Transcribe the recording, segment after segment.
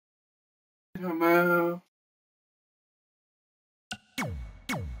come out.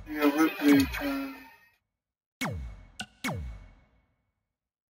 Yeah, replay time.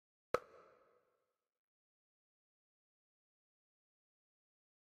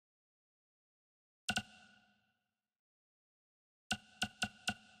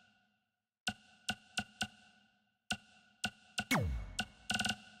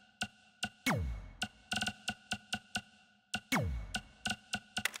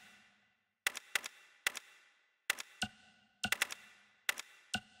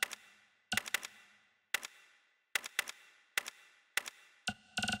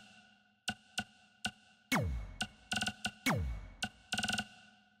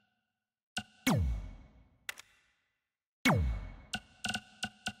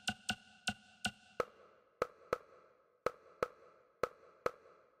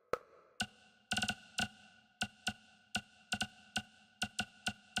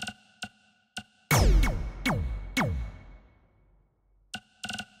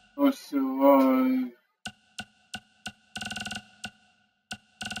 What's the one?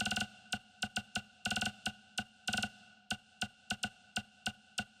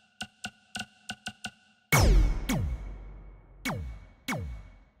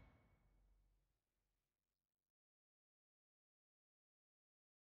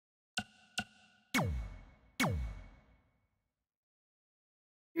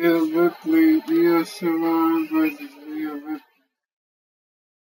 Rhea Ripley, Io Shirai versus Rhea Ripley.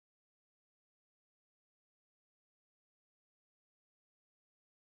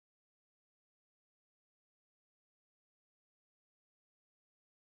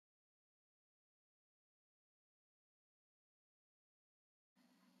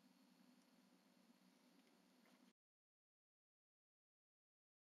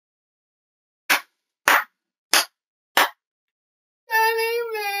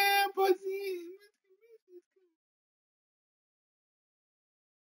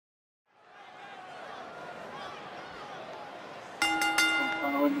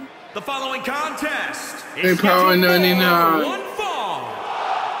 The following contest is scheduled 99. for one fall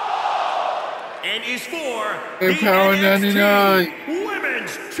and is for Hey, the Power NXT 99.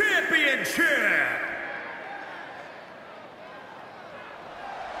 Women's Championship.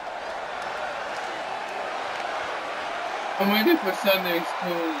 I'm waiting for Sunday's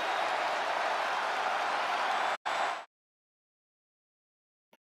too.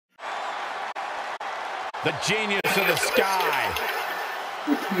 The genius of the sky.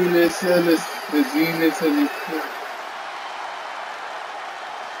 The penis and the zenith and the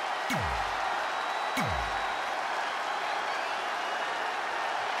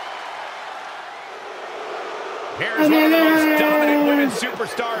Here's one of the most dominant women's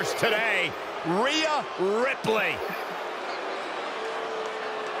superstars today, Rhea Ripley.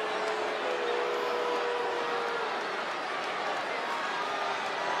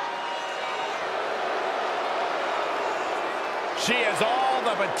 She has all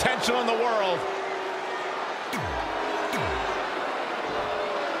the potential in the world.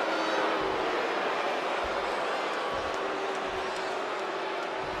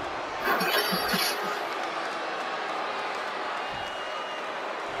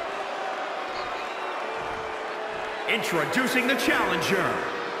 Introducing the challenger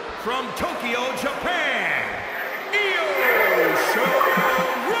from Tokyo, Japan, Io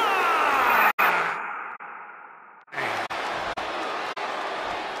Shirai.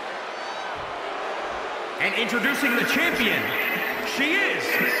 And introducing the champion, she is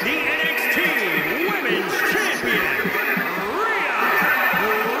the NXT Women's Champion, Rhea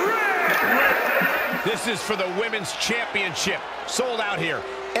Ripley. This is for the Women's Championship. Sold out here.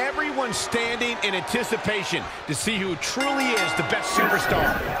 Everyone's standing in anticipation to see who truly is the best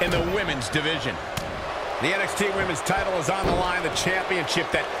superstar in the women's division. The NXT Women's title is on the line. The championship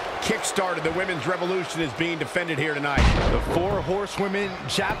that kick-started the women's revolution is being defended here tonight. The four horsewomen,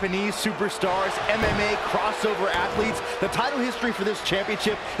 Japanese superstars, MMA crossover athletes. The title history for this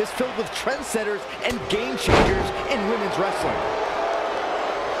championship is filled with trendsetters and game changers in women's wrestling.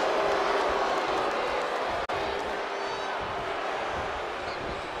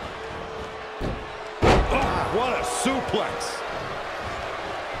 What a suplex.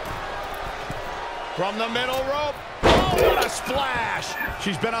 From the middle rope. Oh, what a splash.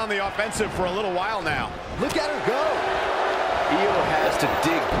 She's been on the offensive for a little while now. Look at her go. Io has to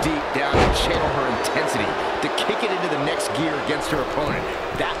dig deep down and channel her intensity to kick it into the next gear against her opponent.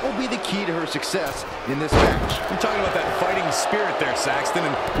 That will be the key to her success in this match. I'm talking about that fighting spirit there, Saxton,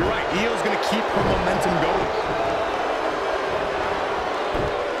 and you're right, Io's going to keep her momentum going.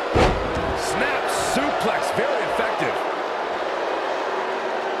 Snap suplex, very effective.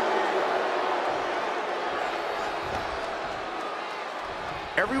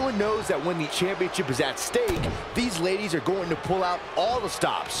 Everyone knows that when the championship is at stake, these ladies are going to pull out all the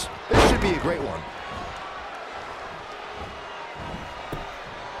stops. This should be a great one.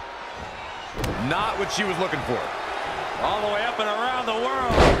 Not what she was looking for. All the way up and around the world.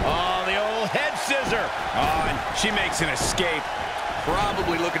 Oh, the old head scissor. Oh, and she makes an escape.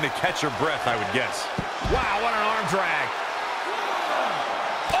 Probably looking to catch her breath, I would guess. Wow, what an arm drag.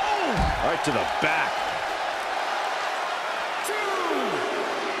 Oh! Right to the back.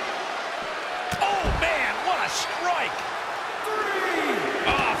 Oh, man, what a strike.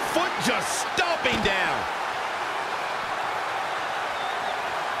 Oh, foot just stomping down.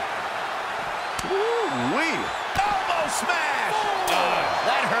 Woo-wee. Elbow smash.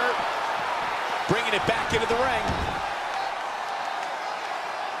 That hurt. Bringing it back into the ring.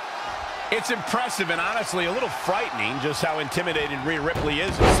 It's impressive and honestly a little frightening just how intimidated Rhea Ripley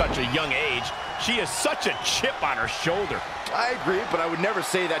is at such a young age. She has such a chip on her shoulder. I agree, but I would never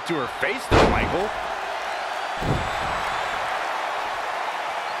say that to her face, though, Michael.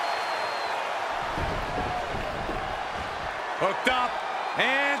 Hooked up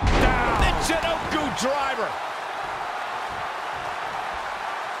and down. The Chinoku driver.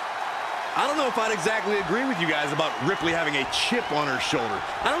 I don't know if I'd exactly agree with you guys about Ripley having a chip on her shoulder.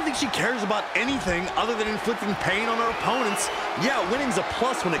 I don't think she cares about anything other than inflicting pain on her opponents. Yeah, winning's a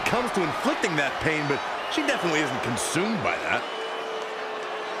plus when it comes to inflicting that pain, but she definitely isn't consumed by that.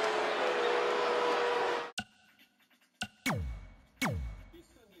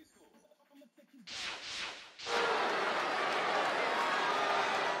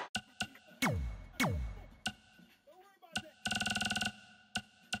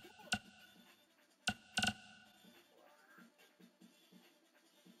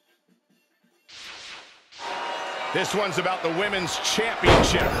 This one's about the women's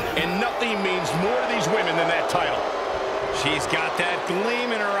championship, and nothing means more to these women than that title. She's got that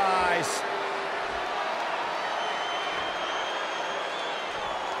gleam in her eyes.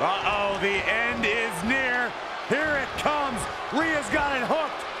 Uh-oh, the end is near. Here it comes. Rhea's got it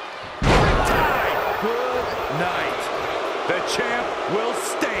hooked. Tie. Good night. The champ will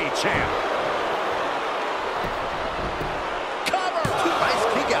stay champ. Cover! Nice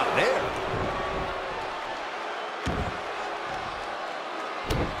kick out there.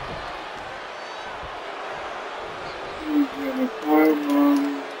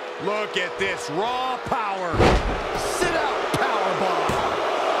 Look at this raw power. Sit out,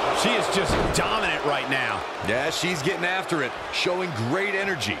 powerbomb. She is just dominant right now. Yeah, she's getting after it, showing great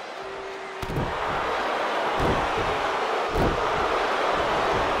energy.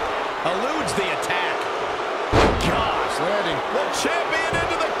 Eludes the attack. Gosh, landing. The champion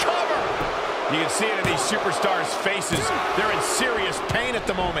into the cover. You can see it in these superstars' faces. They're in serious pain at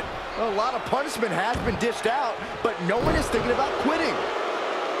the moment. A lot of punishment has been dished out, but no one is thinking about quitting.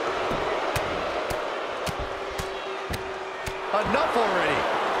 Enough already.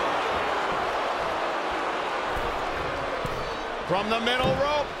 From the middle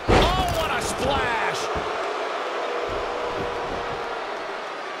rope. Oh, what a splash.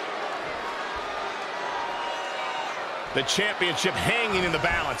 The championship hanging in the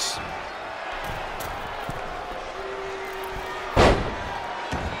balance.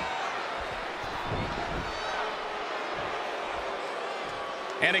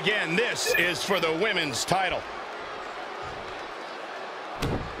 And again, this is for the women's title.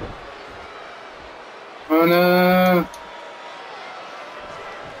 Oh no.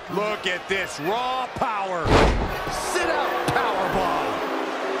 Look at this raw power. Sit out, powerbomb.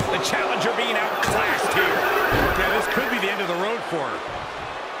 The challenger being outclassed here. Yeah, this could be the end of the road for her.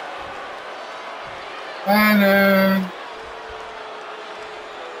 Banner.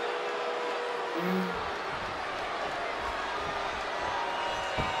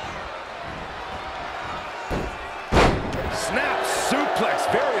 Snap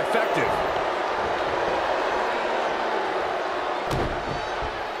suplex, very effective.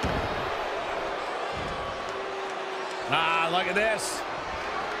 Ah, look at this.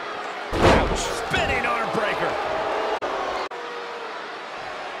 Ouch. Spinning arm breaker.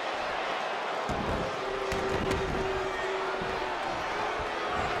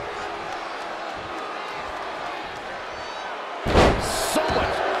 So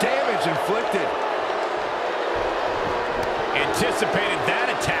much damage inflicted. Anticipated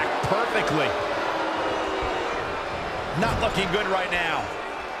that attack perfectly. Not looking good right now.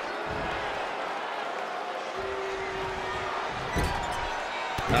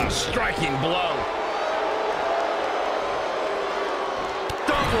 A striking blow.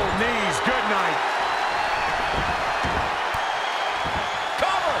 Double knees, good night.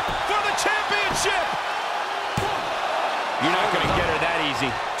 Cover for the championship. You're not going to get her that easy.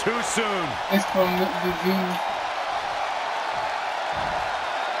 easy. Too soon. It's from the Zenith.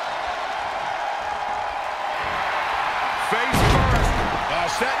 Face first.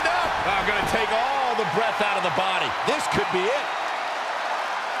 Setting up. I'm going to take all the breath out of the body. This could be it.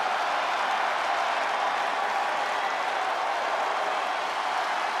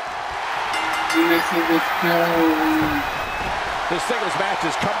 This singles match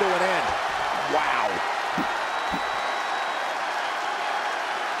has come to an end. Wow.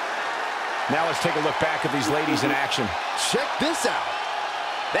 Now let's take a look back at these ladies in action. Check this out.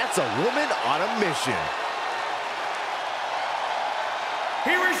 That's a woman on a mission.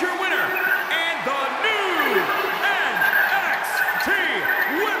 Here is your winner, and the new NXT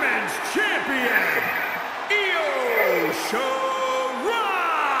Women's Champion, Io Shirai.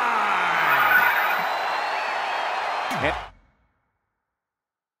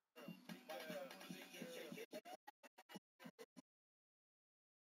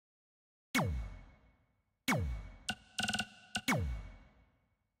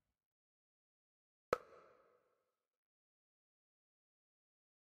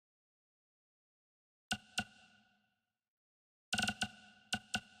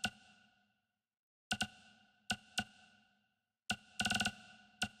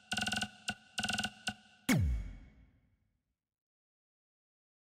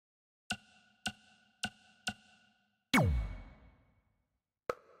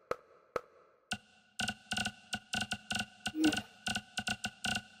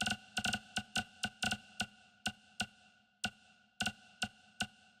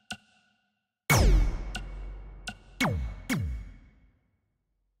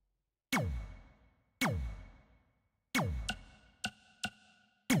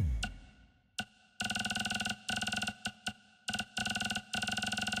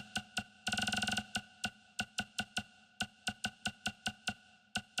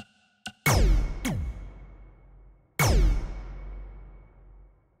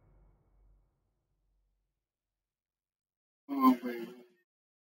 Oh, wait.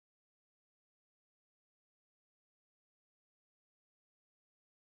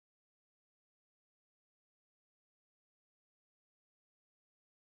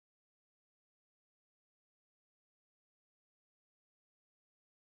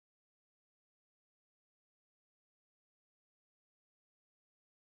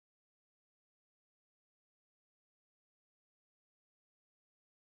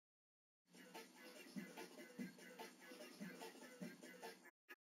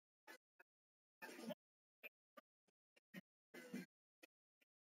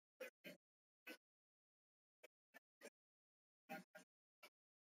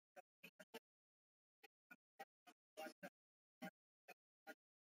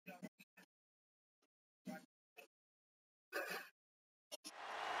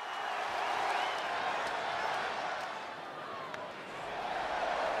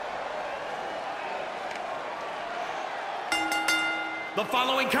 The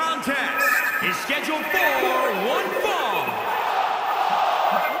following contest is scheduled for one fall.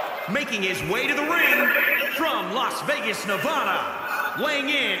 Making his way to the ring from Las Vegas, Nevada, weighing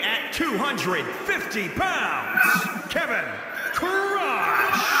in at 250 pounds, Kevin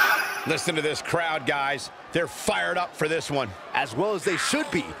Crush. Listen to this crowd, guys. They're fired up for this one. As well as they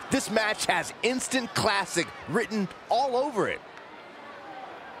should be. This match has instant classic written all over it.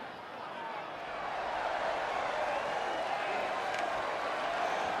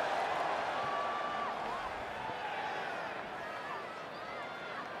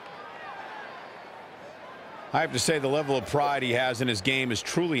 I have to say the level of pride he has in his game is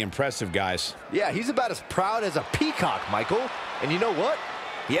truly impressive, guys. Yeah, he's about as proud as a peacock, Michael. And you know what?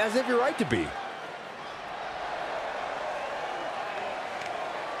 He has every right to be.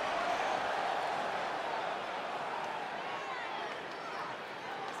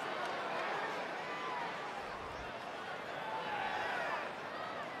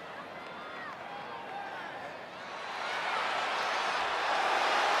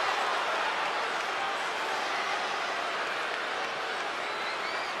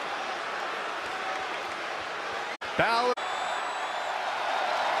 Balor.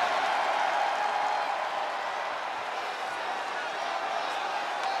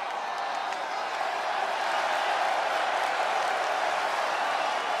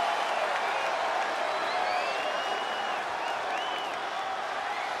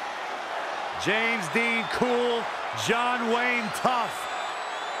 James Dean cool, John Wayne tough.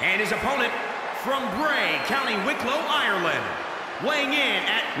 And his opponent from Bray, County Wicklow, Ireland, weighing in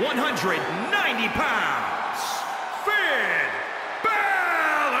at 190 pounds, Finn Balor.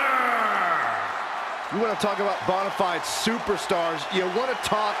 You want to talk about bona fide superstars, you want to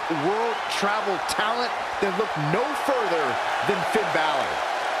talk world travel talent, then look no further than Finn Balor.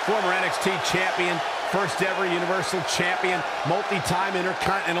 Former NXT champion, first ever Universal champion, multi-time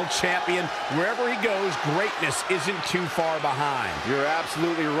Intercontinental champion. Wherever he goes, greatness isn't too far behind. You're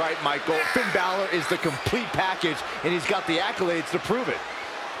absolutely right, Michael. Finn Balor is the complete package, and he's got the accolades to prove it.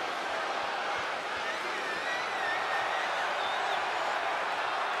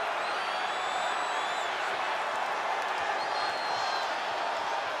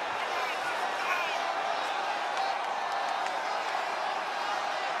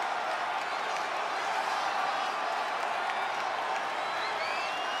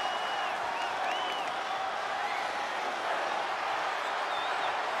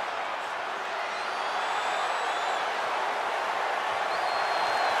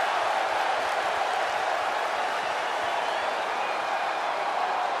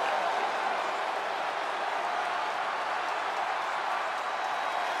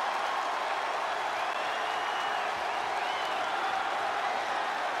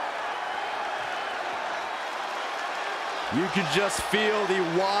 You can just feel the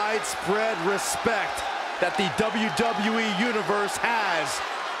widespread respect that the WWE Universe has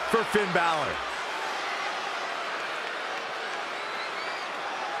for Finn Balor.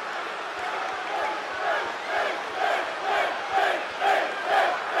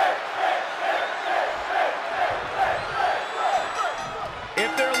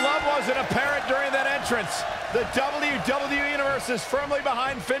 If their love wasn't apparent during that entrance, the WWE Universe is firmly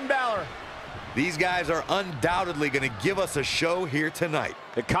behind Finn Balor. These guys are undoubtedly going to give us a show here tonight.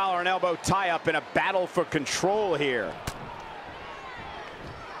 The collar and elbow tie-up in a battle for control here.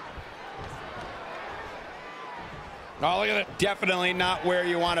 Oh, look at it. Definitely not where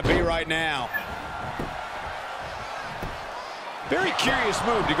you want to be right now. Very curious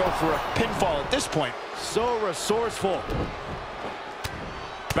move to go for a pinfall at this point. So resourceful.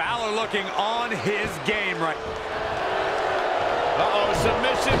 Balor looking on his game right. Uh-oh,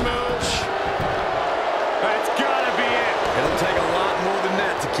 submission move. That's gotta be it. It'll take a lot more than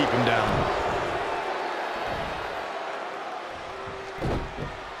that to keep him down.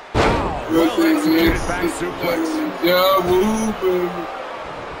 Well executed back suplex.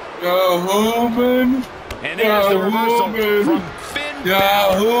 And there's the reversal from Finn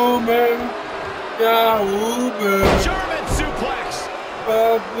Balor. German suplex.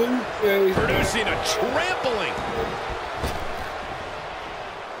 Producing a trampling.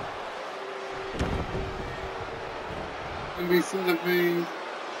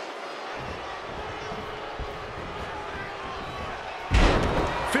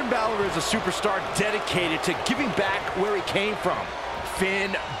 Finn Balor is a superstar dedicated to giving back where he came from.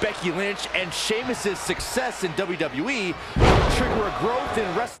 Finn, Becky Lynch, and Sheamus' success in WWE will trigger a growth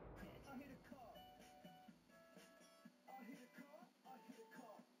in wrestling.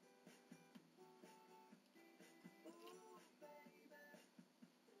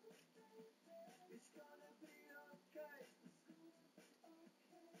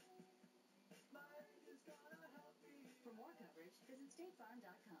 For more coverage, visit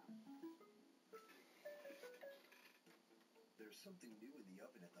StateFarm.com. There's something new in the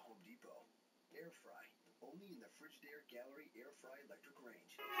oven at the Home Depot. Air fry. Only in the Frigidaire Gallery Air Fry Electric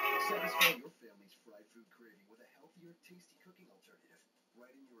Range. Satisfy your family's fried food craving with a healthier, tasty cooking alternative.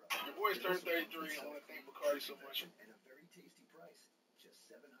 Right in your oven. Your boy's turned 33. I want to thank Bacardi so much. And a very tasty price. Just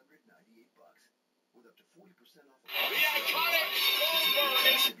 $798. With up to 40% off. The iconic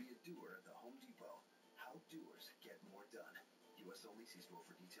To be a doer at the Home Depot. How doers get more done. U.S. only. See store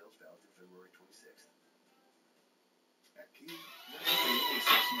for details. Valid through February 26th. At Key, the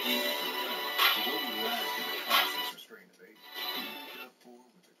world lies in the process restraint of age. Up for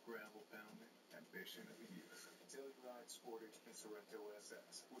with the gravel pounding ambition of the youth. Telluride Sportage and Sorrento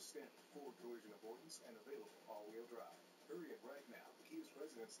SS with stamped forward collision avoidance and available all-wheel drive. Hurry in right now. Kia's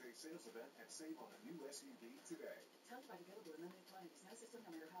President's Day sales event and save on a new SUV today. Telluride available in limited quantities. No system,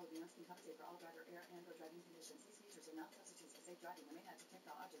 no matter how it must be compensated for all driver, air, and/or driving conditions. These features are not substitutes for safe driving. Remain at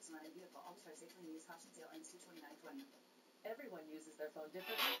technical objects surrounding the vehicle. Always drive safely and use caution. Sale ends 2/29/20. Everyone uses their phone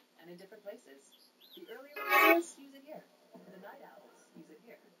differently and in different places. The early risers use it here. The night owls use it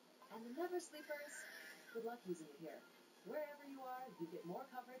here. And the never sleepers, good luck using it here. Wherever you are, you get more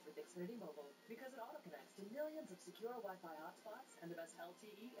coverage with Xfinity Mobile because it auto-connects to millions of secure Wi-Fi hotspots and the best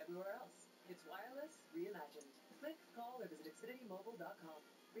LTE everywhere else. It's wireless reimagined. Click, call, or visit XfinityMobile.com.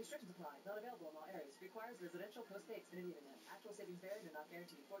 Restrictions apply. Not available in all areas. Requires residential post-pay Xfinity Internet. Actual savings vary and are not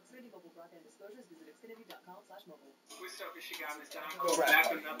guaranteed. For Xfinity Mobile broadband disclosures, visit Xfinity.com/mobile. What's up, it's your guy, Mr. Uncle. Back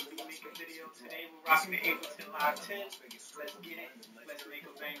with another Maker video. Today we're rocking the Ableton Live 10. Let's get it. Let's make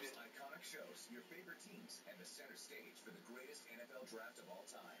a banger. Iconic shows. Your favorite for the greatest NFL draft of all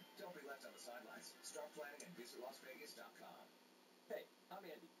time. Don't be left on the sidelines. Start planning at visitlasvegas.com. Hey, I'm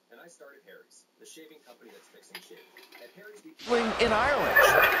Andy, and I started Harry's, the shaving company that's fixing shaving. At Harry's, In Ireland.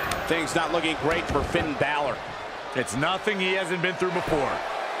 Things not looking great for Finn Balor. It's nothing he hasn't been through before.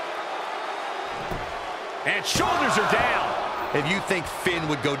 And shoulders are down. If you think Finn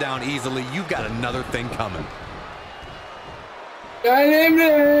would go down easily, you've got another thing coming.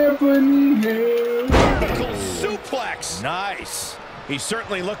 Vertical suplex. Nice. He's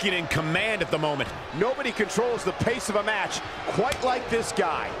certainly looking in command at the moment. Nobody controls the pace of a match quite like this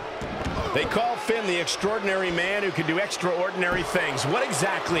guy. They call Finn the extraordinary man who can do extraordinary things. What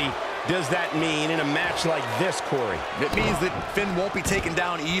exactly does that mean in a match like this, Corey? It means that Finn won't be taken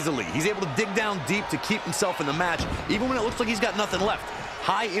down easily. He's able to dig down deep to keep himself in the match, even when it looks like he's got nothing left.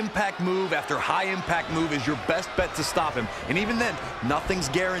 High-impact move after high-impact move is your best bet to stop him. And even then, nothing's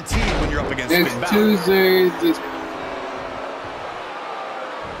guaranteed when you're up against Finn Balor. Tuesday, this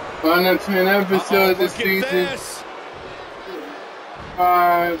final 10 episodes of the season.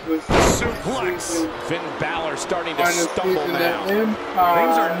 Suplex. Finn Balor starting to stumble now.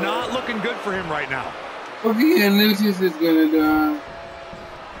 Things are not looking good for him right now. Okay, and Lucius is gonna die.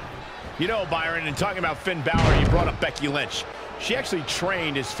 You know, Byron, in talking about Finn Balor, you brought up Becky Lynch. She actually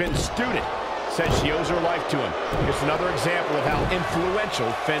trained as Finn's student. Says she owes her life to him. It's another example of how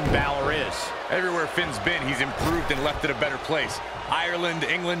influential Finn Balor is. Everywhere Finn's been, he's improved and left it a better place. Ireland,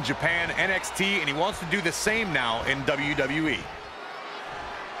 England, Japan, NXT, and he wants to do the same now in WWE.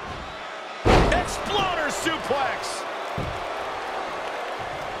 Exploder suplex.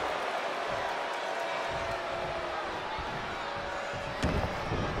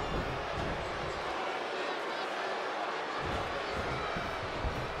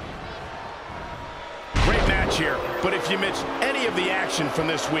 Great match here, but if you missed any of the action from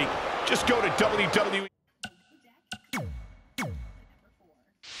this week, just go to WWE's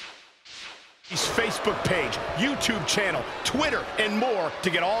Facebook page, YouTube channel, Twitter, and more to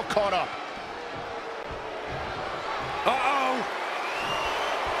get all caught up. Uh-oh.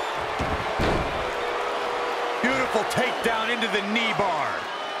 Beautiful takedown into the knee bar.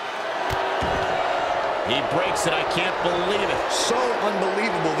 He breaks it. I can't believe it. So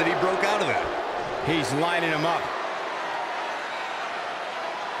unbelievable that he broke out of that. He's lining him up.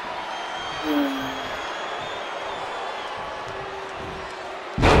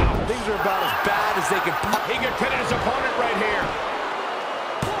 Things are about as bad as they can. He could pin his opponent right here.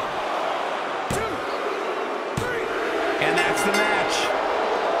 1, 2, 3. And that's the match.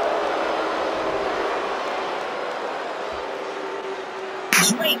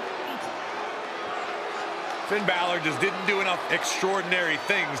 Finn Balor just didn't do enough extraordinary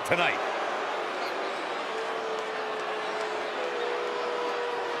things tonight.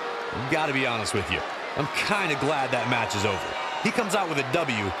 Gotta be honest with you, I'm kind of glad that match is over. He comes out with a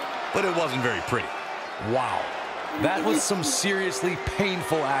W, but it wasn't very pretty. Wow, that was some seriously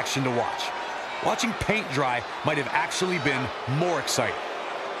painful action to watch. Watching paint dry might have actually been more exciting.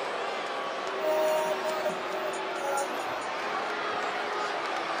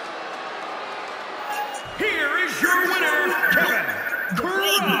 Here is your winner, Kevin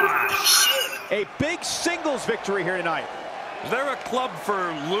Crush. A big singles victory here tonight. Is there a club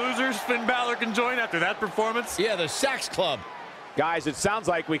for losers Finn Balor can join after that performance? Yeah, the Sax Club. Guys, it sounds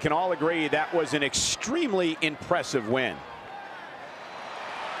like we can all agree that was an extremely impressive win.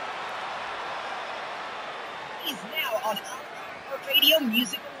 He's now on our Radio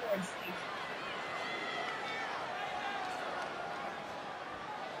Music Awards station.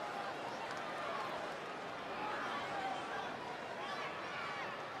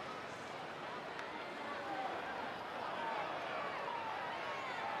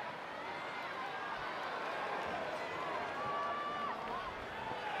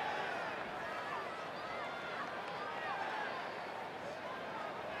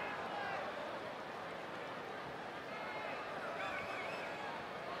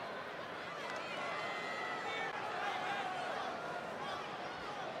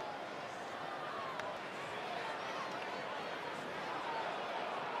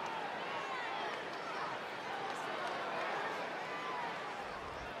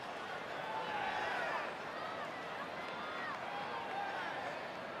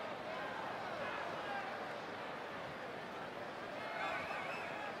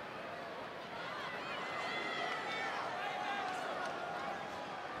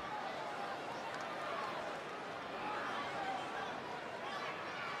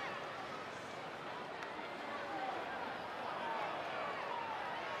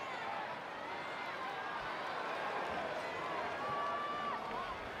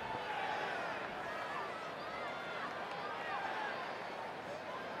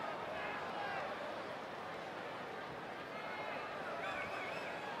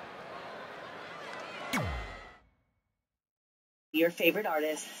 your favorite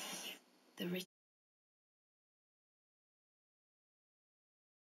artists. The rich.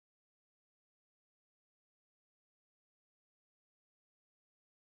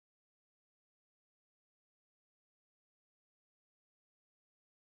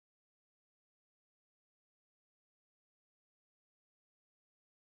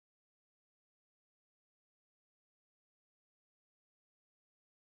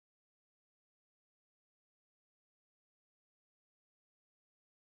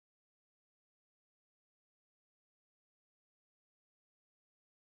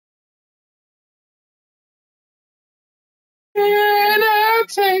 And I'll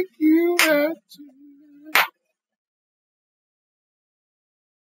take you out tonight.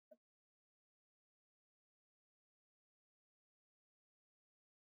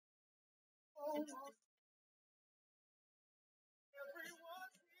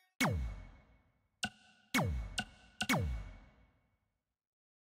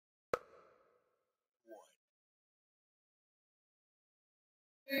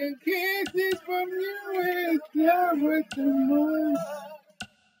 And kisses from you is love with the moon.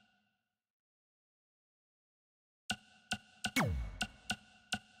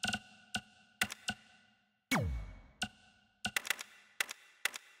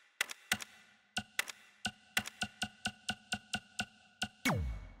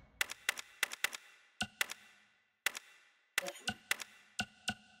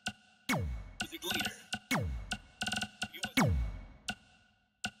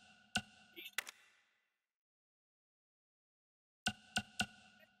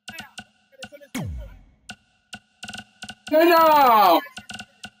 No!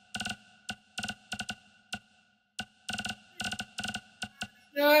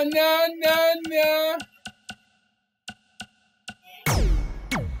 No, no, no, no.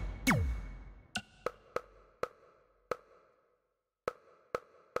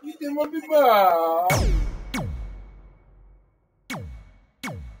 You didn't want me back.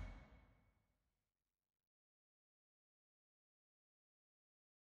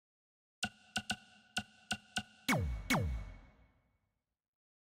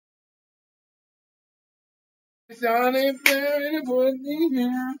 It's on it, baby, put me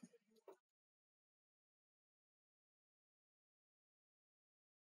here.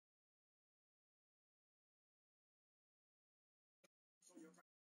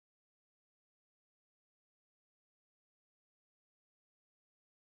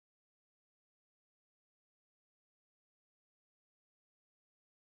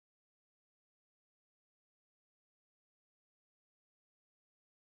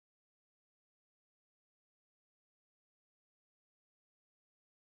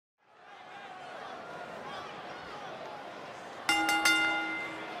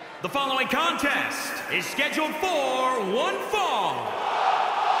 The following contest is scheduled for one fall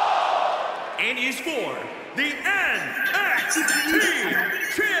and is for the NXT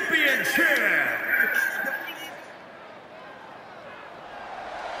Championship.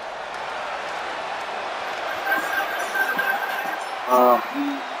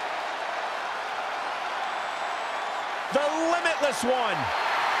 The Limitless One.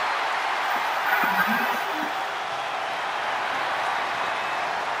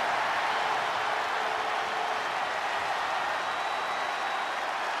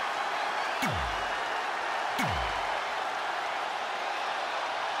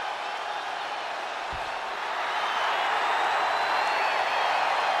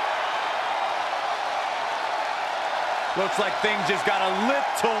 Looks like things just got a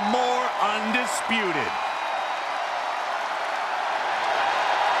little more undisputed.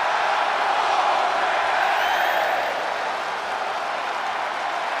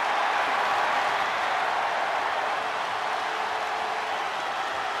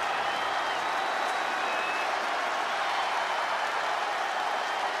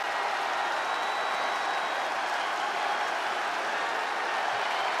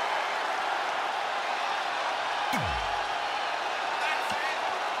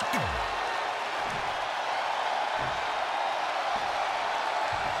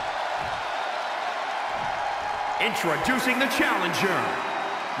 Introducing the challenger,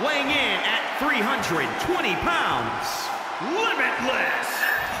 weighing in at 320 pounds, Limitless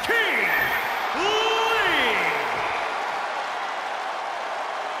King Lee.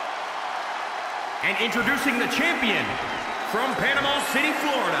 And introducing the champion, from Panama City,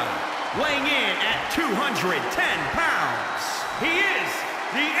 Florida, weighing in at 210 pounds, he is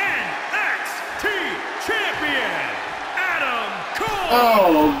the NXT champion, Adam Cole.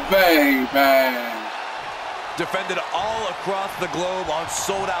 Oh, baby. defended all across the globe on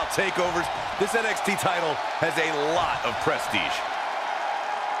sold-out takeovers. This NXT title has a lot of prestige.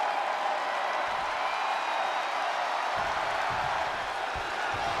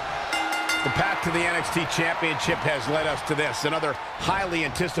 The path to the NXT Championship has led us to this, another highly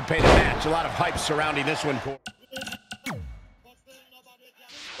anticipated match. A lot of hype surrounding this one.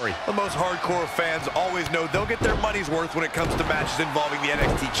 The most hardcore fans always know they'll get their money's worth when it comes to matches involving the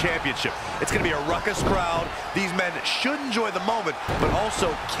NXT Championship. It's going to be a ruckus crowd. These men should enjoy the moment, but also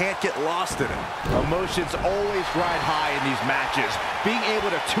can't get lost in it. Emotions always ride high in these matches. Being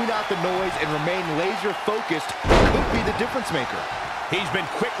able to tune out the noise and remain laser focused could be the difference maker. He's been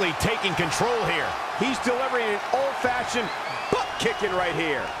quickly taking control here. He's delivering an old-fashioned butt kicking right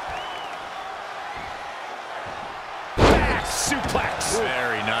here. Back suplex.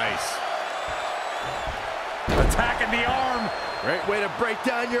 Very nice. Attacking the arm. Great way to break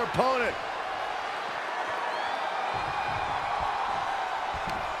down your opponent.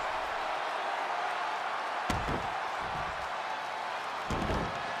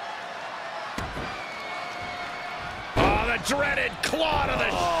 Dreaded claw to the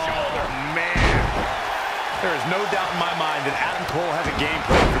shoulder. Man. There is no doubt in my mind that Adam Cole has a game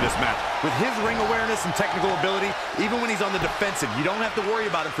plan for this match. With his ring awareness and technical ability, even when he's on the defensive, you don't have to worry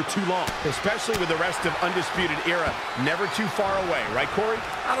about him for too long. Especially with the rest of Undisputed Era never too far away, right, Corey?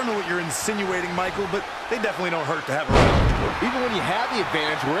 I don't know what you're insinuating, Michael, but they definitely don't hurt to have around. Even when you have the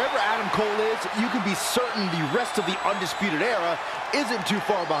advantage, wherever Adam Cole is, you can be certain the rest of the Undisputed Era isn't too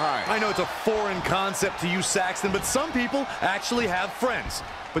far behind. I know it's a foreign concept to you, Saxton, but some people actually have friends.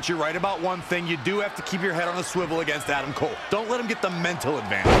 But you're right about one thing. You do have to keep your head on a swivel against Adam Cole. Don't let him get the mental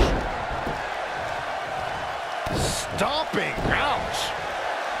advantage. Stomping. Ouch.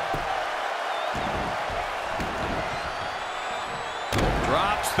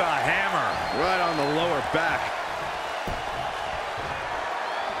 Drops the hammer. Right on the lower back.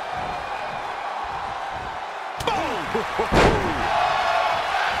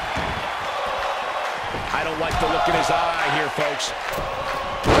 I don't like the look in his eye here, folks.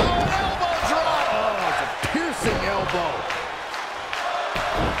 Oh, elbow drop! Oh, it's a piercing elbow.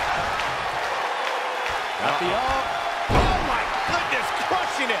 Got the up. Oh, my goodness,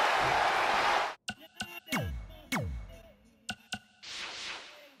 crushing it.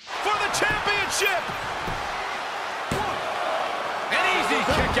 For the championship! An easy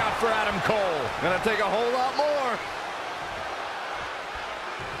kick out for Adam Cole. Gonna take a whole lot more.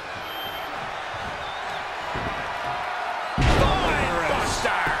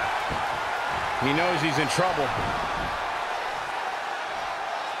 He knows he's in trouble.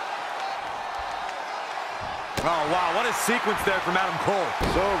 Oh, wow, what a sequence there from Adam Cole.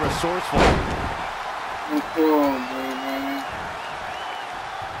 So resourceful.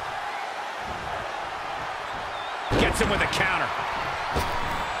 Gets him with a counter.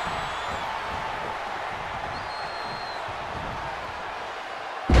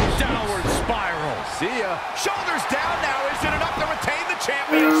 Downward spiral. See ya. Shoulders down now. Is it enough to retain the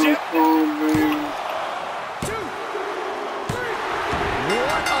championship? 2, 3.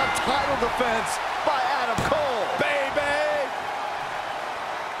 What a title defense by Adam Cole. Baby!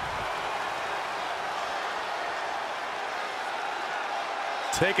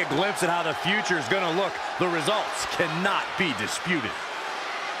 Take a glimpse at how the future is going to look. The results cannot be disputed.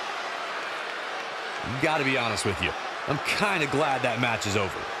 Got to be honest with you. I'm kind of glad that match is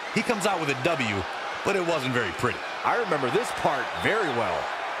over. He comes out with a W, but it wasn't very pretty. I remember this part very well.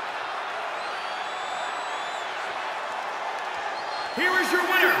 Here is your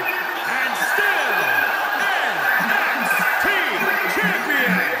winner, and still NXT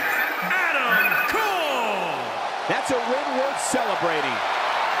Champion, Adam Cole. That's a win worth celebrating.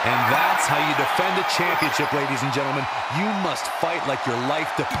 And that's how you defend a championship, ladies and gentlemen. You must fight like your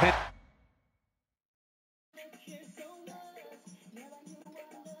life depends.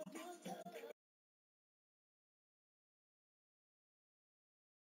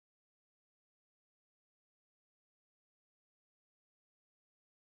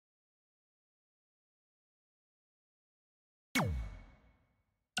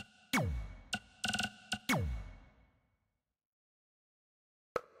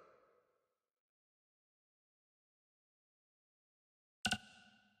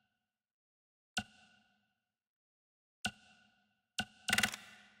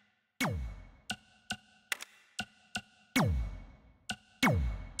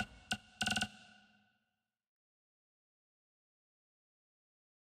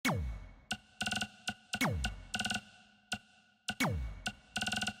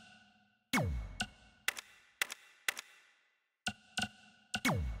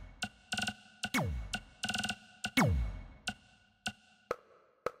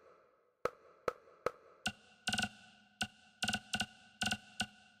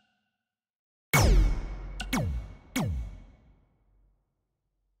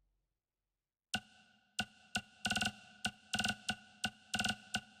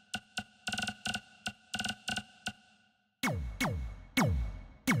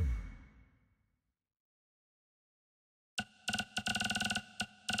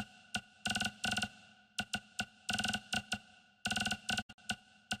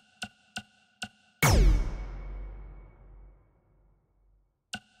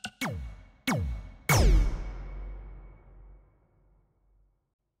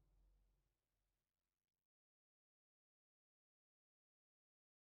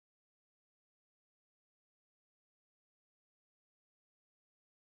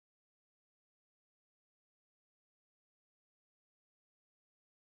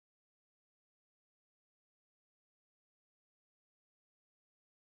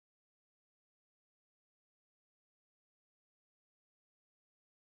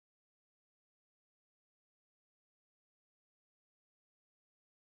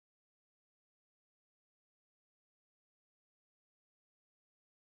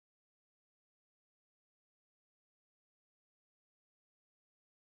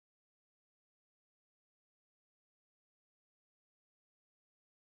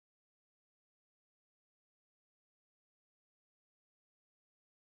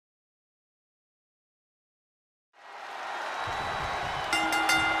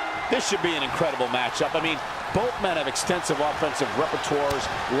 This should be an incredible matchup. I mean, both men have extensive offensive repertoires,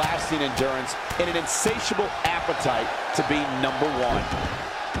 lasting endurance, and an insatiable appetite to be number one.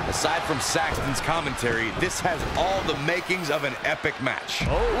 Aside from Saxton's commentary, this has all the makings of an epic match.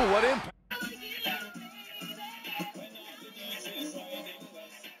 Oh, what impact.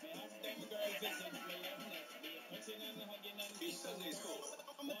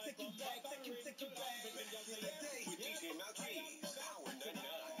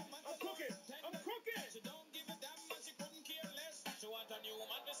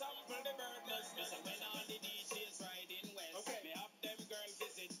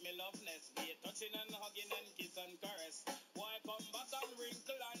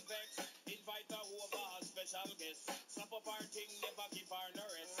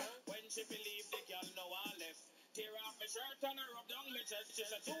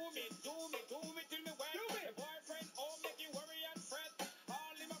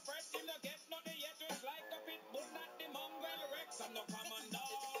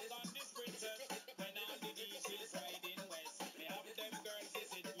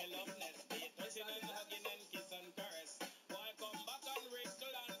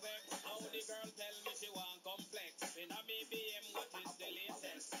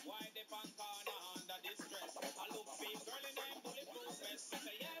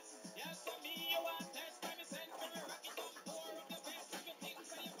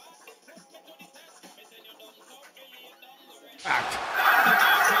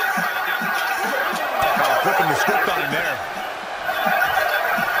 Flipping the script on him there.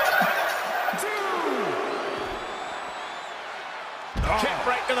 Kick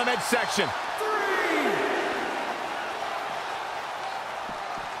right to the midsection.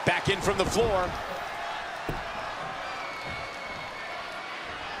 Back in from the floor.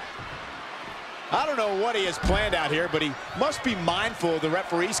 I don't know what he has planned out here, but he must be mindful of the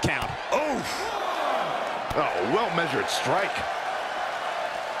referee's count. Oof. Oh, well-measured strike.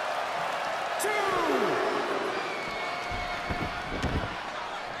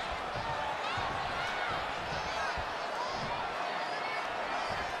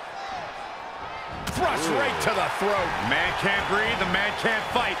 Thrust right to the throat. Man can't breathe, the man can't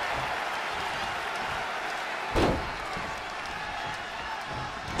fight.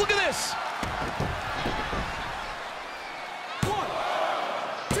 Look at this.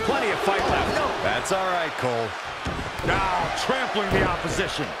 Plenty of fight left. That's all right, Cole. Now trampling the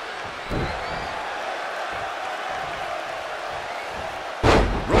opposition.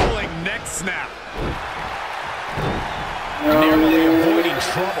 Rolling neck snap. Narrowly avoiding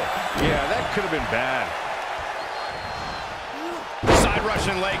trouble. Yeah, that could have been bad. Side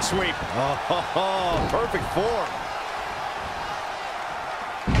Russian leg sweep. Oh, perfect form.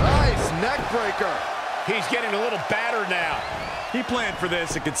 Nice neck breaker. He's getting a little battered now. He planned for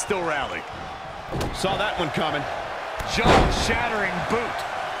this and could still rally. Saw that one coming. Jaw-shattering boot.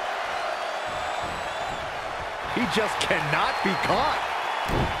 He just cannot be caught.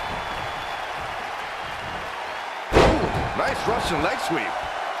 Ooh, nice Russian leg sweep.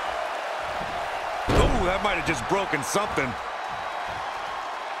 Ooh, that might have just broken something.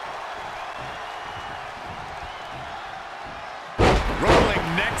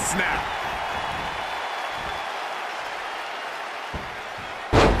 Rolling neck snap.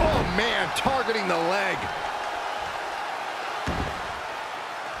 Oh, man, targeting the leg.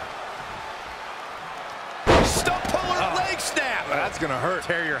 Stump puller leg snap. That's going to hurt.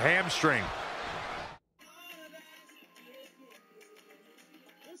 Tear your hamstring.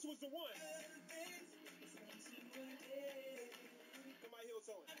 This was the one. Put my heels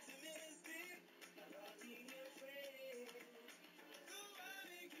on.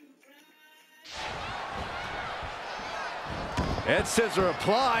 Head scissor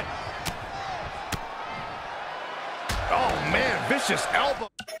applied. Oh, man, vicious elbow.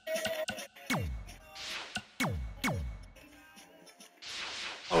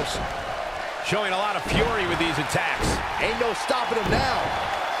 Showing a lot of fury with these attacks. Ain't no stopping him now.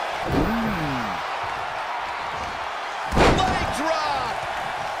 Leg drop.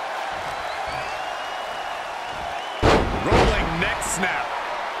 Rolling neck snap.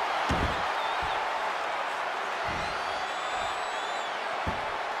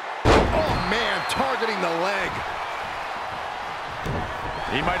 Oh, man, targeting the leg.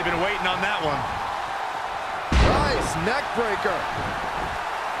 He might have been waiting on that one. Nice neck breaker.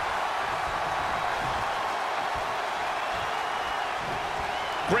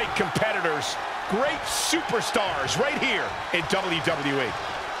 Great competitors, great superstars right here in WWE.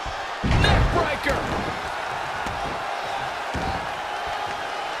 Neck breaker.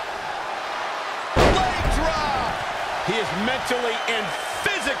 Leg drop. He is mentally and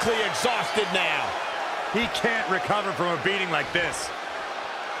physically physically exhausted now. He can't recover from a beating like this.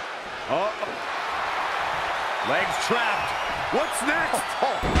 Legs trapped. What's next?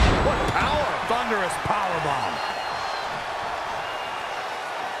 Oh, what power! Thunderous powerbomb.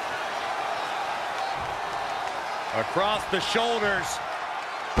 Across the shoulders.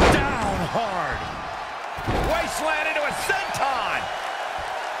 Down hard. Wasteland into a senton.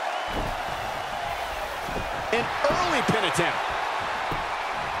 An early pin attempt.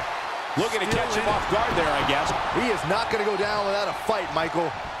 Looking to catch him off guard there, I guess. He is not going to go down without a fight,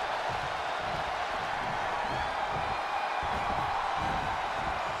 Michael.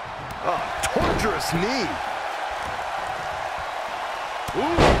 Torturous knee.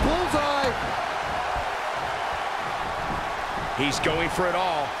 Ooh, bullseye. He's going for it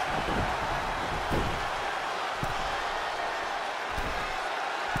all.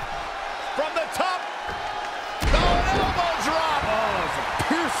 From the top. Oh, an elbow drop. Oh, it's a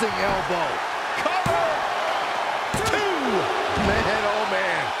piercing elbow. Cover. Two. Man, oh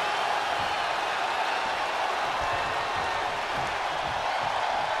man.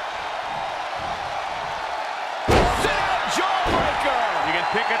 Sit-out jawbreaker. You can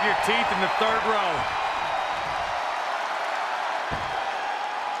pick up your teeth in the third row.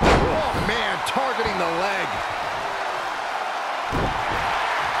 Oh man, targeting the leg.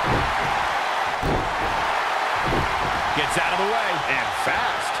 Gets out of the way. And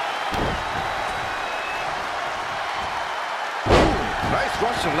fast. Ooh, nice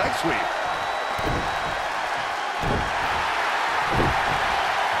Russian leg sweep.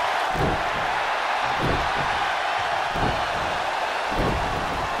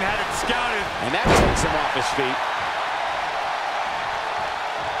 Had it scouted. And that takes him off his feet.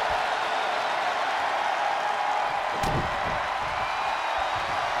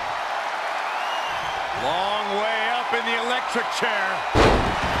 Long way up in the electric chair.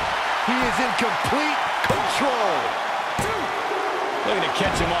 He is in complete control. Looking to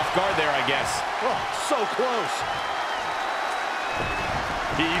catch him off guard there, I guess. Oh, so close.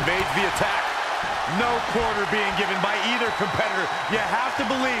 He evades the attack. No quarter being given by either competitor. You have to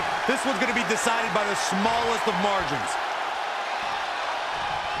believe this one's going to be decided by the smallest of margins.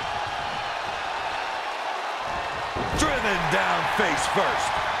 Driven down face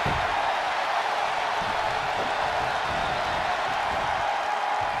first.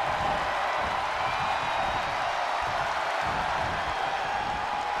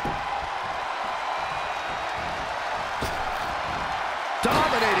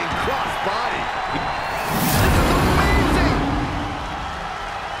 Dominating cross-body. This is amazing!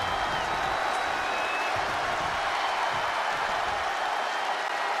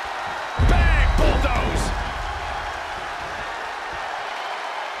 Bang! Bulldoze!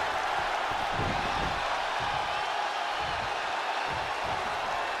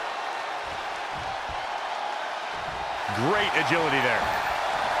 Great agility there.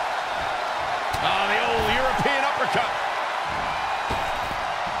 Oh, the old European uppercut.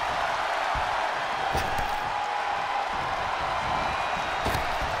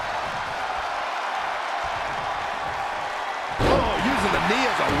 Knee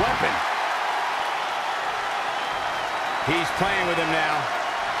as a weapon. He's playing with him now.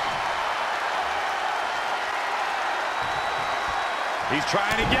 He's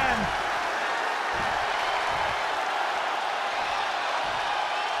trying again.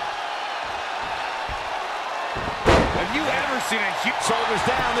 Have you ever seen a huge... Shoulders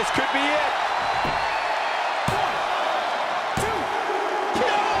down, this could be it. 1, 2.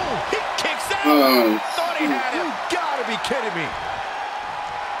 No! He kicks out! Thought he had him. You gotta be kidding me.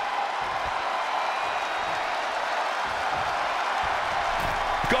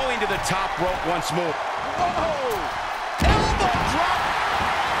 Going to the top rope once more. Whoa! Elbow drop!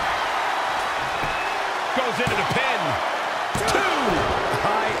 Goes into the pin. 2!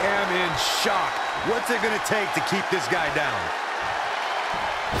 I am in shock. What's it going to take to keep this guy down?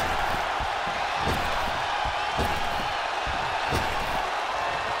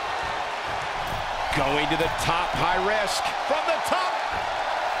 Going to the top, high risk. From the top.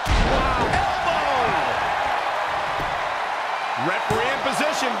 Wow, elbow! Referee in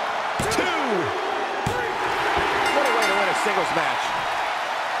position. 2. What a way to win a singles match.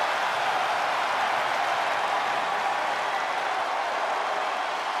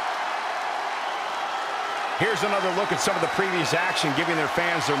 Here's another look at some of the previous action, giving their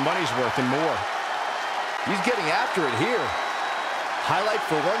fans their money's worth and more. He's getting after it here. Highlight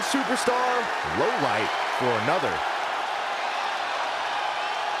for one superstar, low light for another.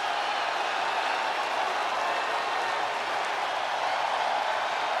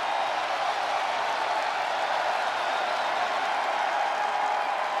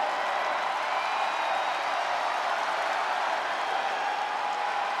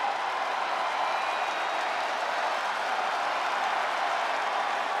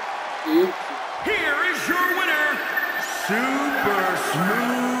 Super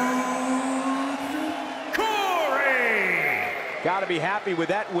Smooth Corey. Got to be happy with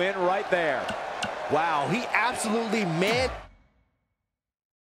that win right there. Wow, he absolutely